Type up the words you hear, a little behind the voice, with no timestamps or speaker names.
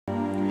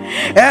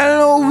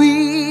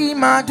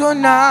Elohim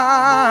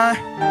Adonai.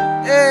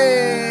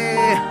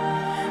 Hey.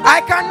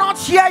 I cannot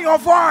hear your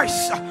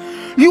voice.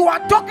 You are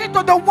talking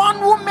to the one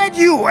who made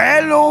you.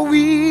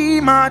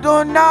 Elohim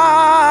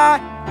Adonai.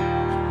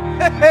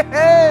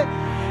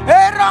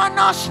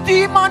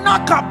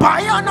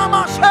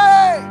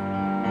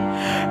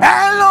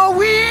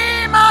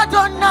 Elohim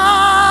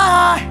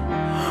Adonai.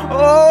 Oh,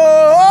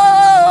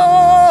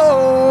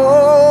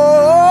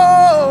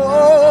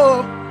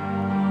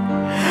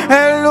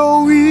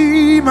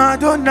 Elohim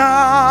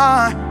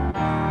Adonai.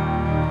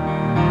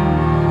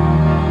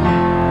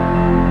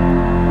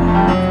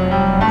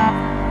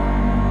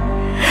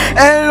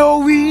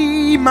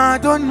 Elohim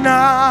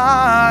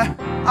Adonai.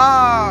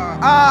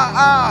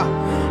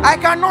 I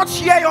cannot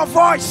hear your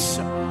voice.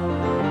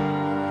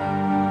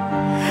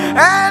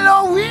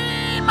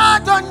 Elohim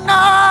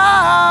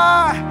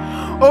Adonai.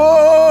 Oh,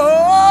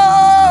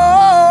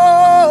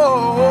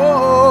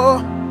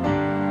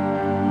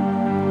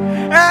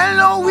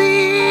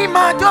 Elohim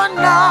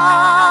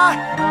Adonai.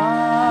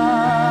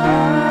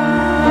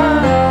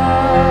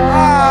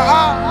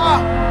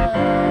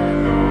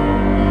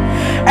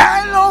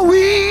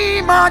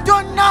 Elohim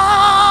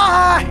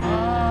Adonai.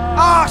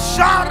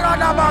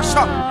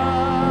 Sharadabasha.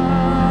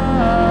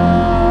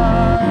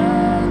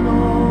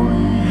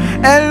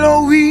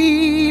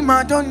 Elohim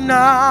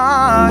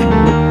Adonai.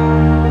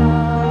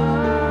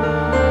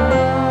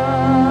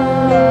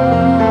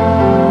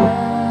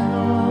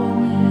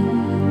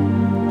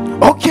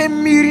 Okay,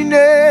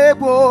 mirine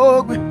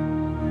bogwe.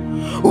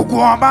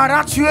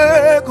 Ukwambara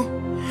chwego.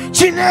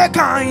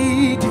 Chineka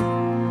idi.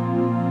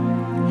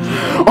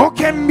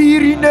 Okay,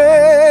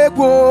 mirine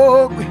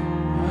bogwe.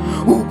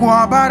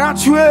 Ukwambara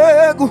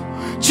chwego.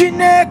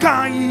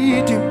 Chineka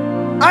idi.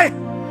 Aye.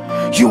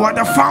 You are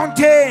the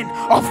fountain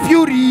of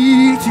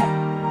purity.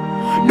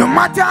 No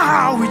matter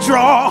how we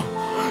draw,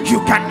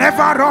 you can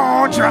never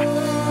run dry.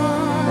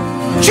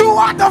 You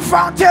are the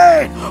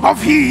fountain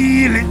of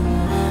healing.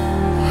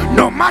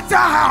 No matter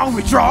how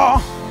we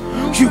draw,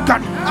 you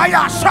can.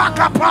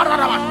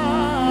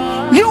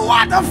 You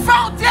are the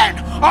fountain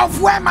of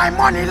where my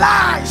money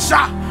lies.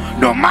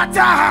 No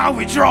matter how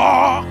we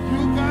draw,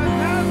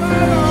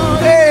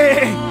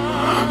 hey,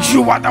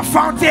 you are the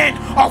fountain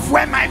of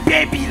where my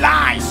baby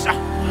lies.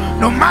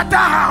 No matter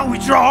how we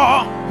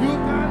draw,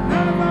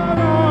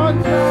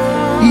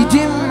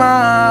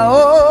 Idima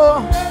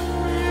oh,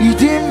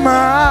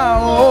 Idima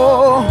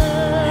oh,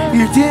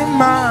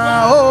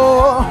 Idima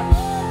oh,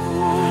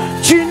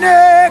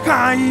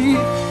 Chinekai,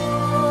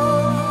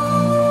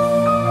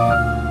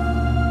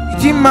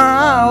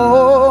 Idima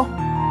oh,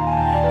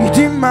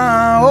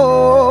 Idima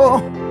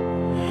oh,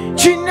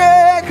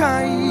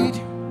 Chinekai,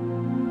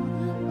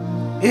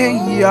 hey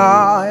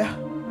ya,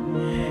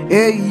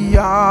 hey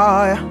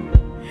ya.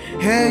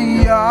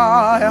 Hey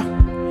ya,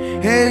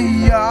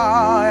 hey ya,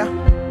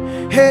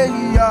 hey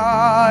ya,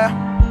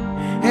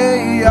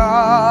 hey ya,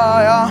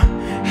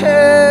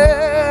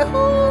 hey,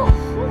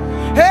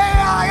 hey ya,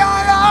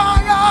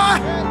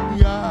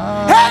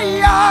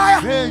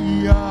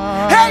 hey ya,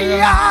 hey ya.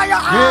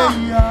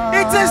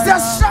 It is the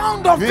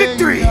sound of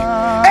victory.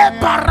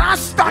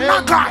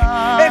 Eparastanakai,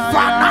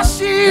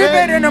 efanasi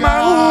berenama.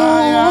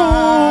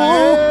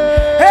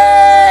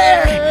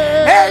 Hey,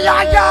 hey ya.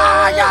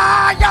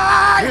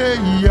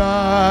 Hey ya, hey ya,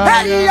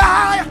 hey ya,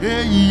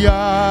 hey ya,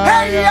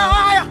 hey ya,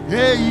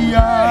 hey ya,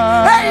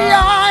 hey ya,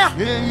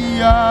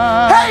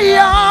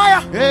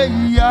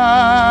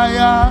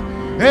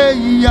 hey ya, hey ya,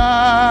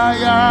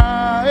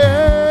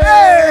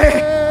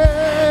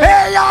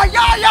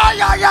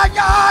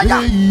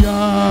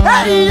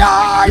 hey ya,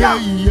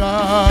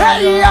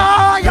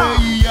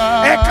 hey ya,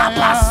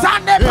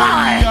 ekapasane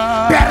bai,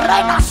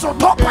 perena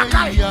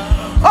sotopakai.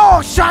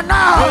 Oh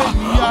Shana,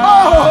 oh,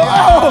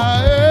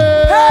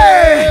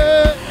 hey.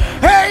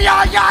 Hey ya,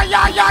 hey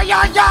ya,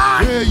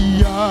 hey ya.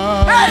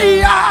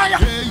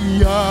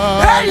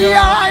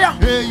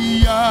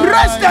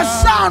 Raise the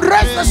sound,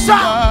 raise the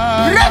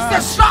sound, raise the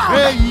sound,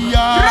 raise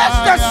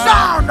the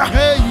sound,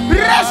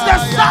 raise the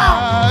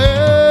sound.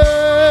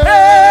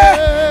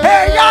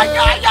 Hey ya,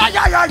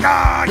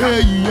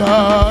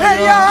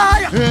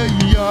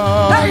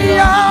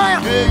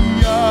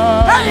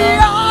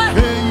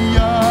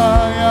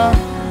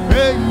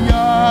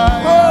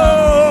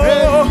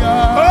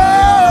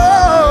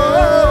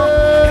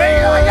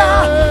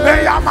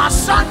 hey ya,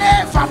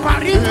 Masane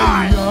Faparita,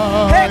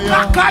 hey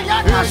Kakaya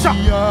Nasa,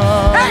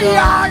 hey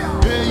ya,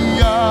 hey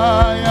ya,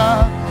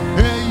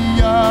 hey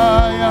ya,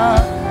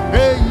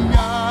 hey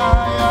ya.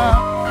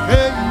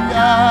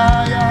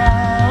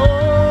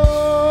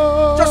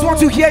 Just want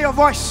to hear your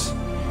voice.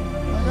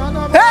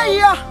 Hey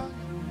ya,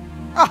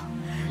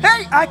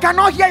 hey, I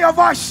cannot hear your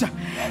voice.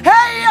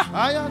 Hey,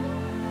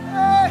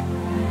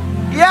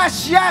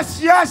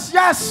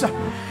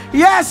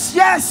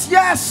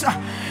 yes.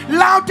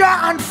 Louder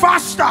and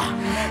faster.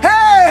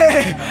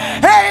 Hey,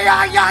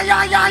 yeah.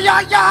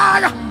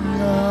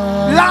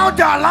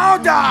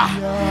 Louder.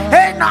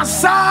 Hey,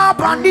 Nasa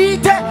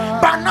Banite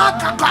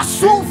Banaka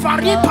Kasu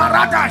Fari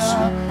Paradise.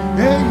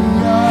 Hey,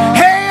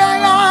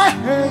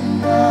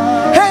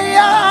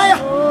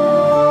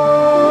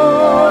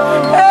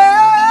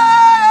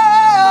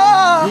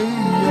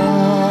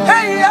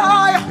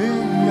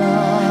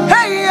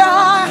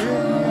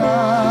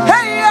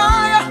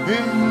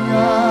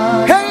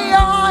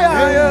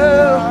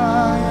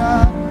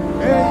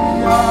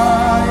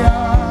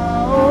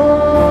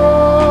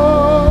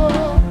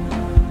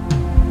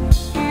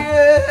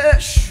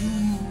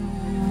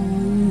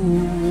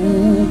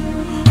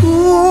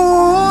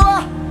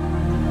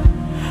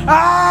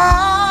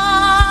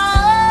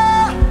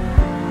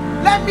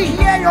 me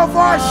hear your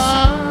voice.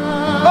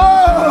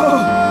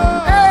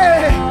 Oh,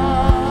 hey,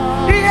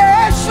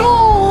 Yeshua,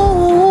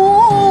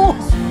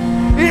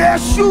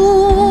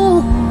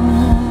 Yeshua.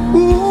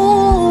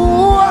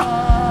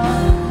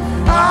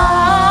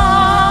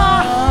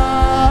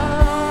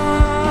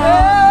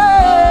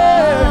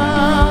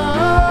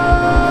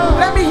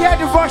 Let me hear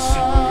the voice.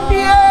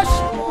 Yes.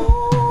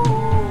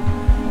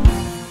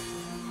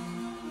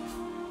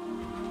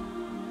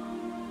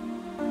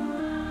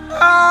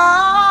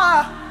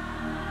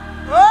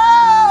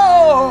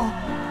 Oh,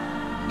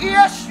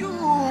 yes, you.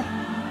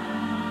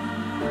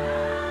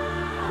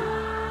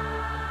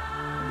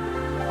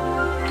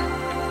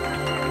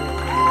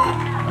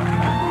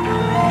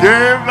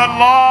 Give the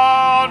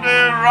Lord a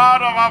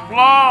round of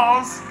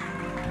applause.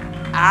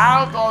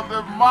 Out of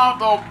the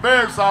mouth of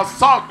babes and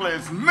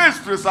sucklings,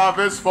 mysteries have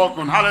been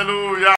spoken. Hallelujah.